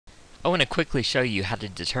I want to quickly show you how to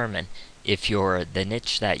determine if the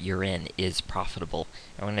niche that you're in is profitable.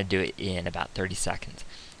 I want to do it in about 30 seconds.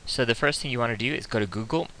 So the first thing you want to do is go to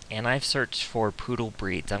Google, and I've searched for poodle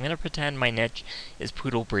breeds. I'm going to pretend my niche is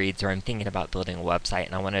poodle breeds, or I'm thinking about building a website,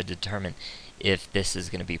 and I want to determine if this is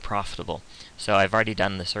going to be profitable. So I've already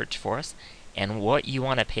done the search for us, and what you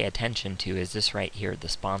want to pay attention to is this right here, the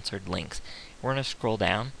sponsored links. We're going to scroll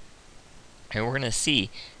down, and we're going to see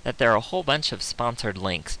that there are a whole bunch of sponsored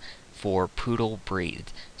links for poodle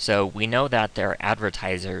breeds. So we know that there are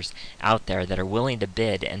advertisers out there that are willing to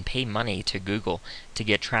bid and pay money to Google to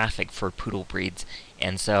get traffic for poodle breeds.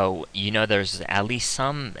 And so there's at least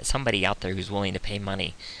somebody out there who's willing to pay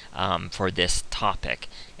money for this topic.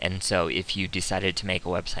 And so if you decided to make a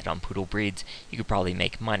website on poodle breeds, you could probably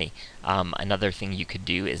make money. Another thing you could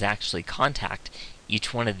do is actually contact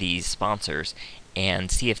each one of these sponsors and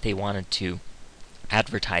see if they wanted to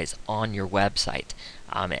advertise on your website,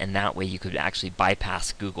 and that way you could actually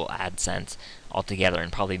bypass Google AdSense altogether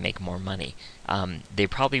and probably make more money. They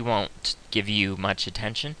probably won't give you much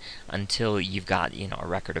attention until you've got a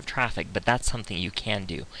record of traffic, but that's something you can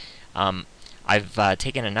do. I've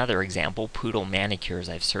taken another example, poodle manicures.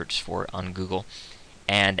 I've searched for on Google,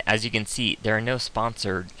 and as you can see, there are no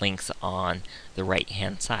sponsored links on the right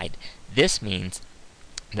hand side. This means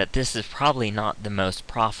that this is probably not the most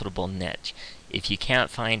profitable niche. If you can't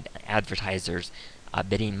find advertisers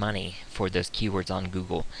bidding money for those keywords on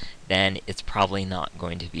Google, then it's probably not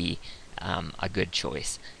going to be a good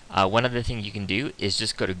choice. One other thing you can do is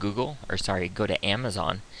just go to go to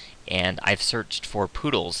Amazon, and I've searched for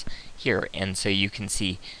poodles here, and so you can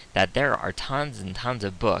see that there are tons and tons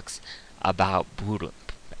of books about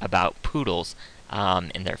poodles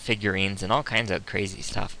and their figurines and all kinds of crazy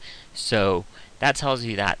stuff. So that tells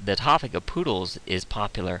you that the topic of poodles is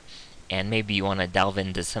popular, and maybe you want to delve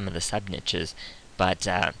into some of the sub niches. But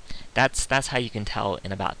that's how you can tell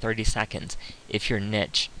in about 30 seconds if your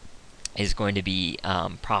niche is going to be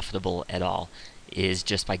profitable at all, is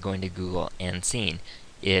just by going to Google and seeing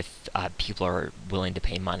if people are willing to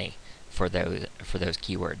pay money for those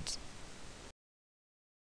keywords.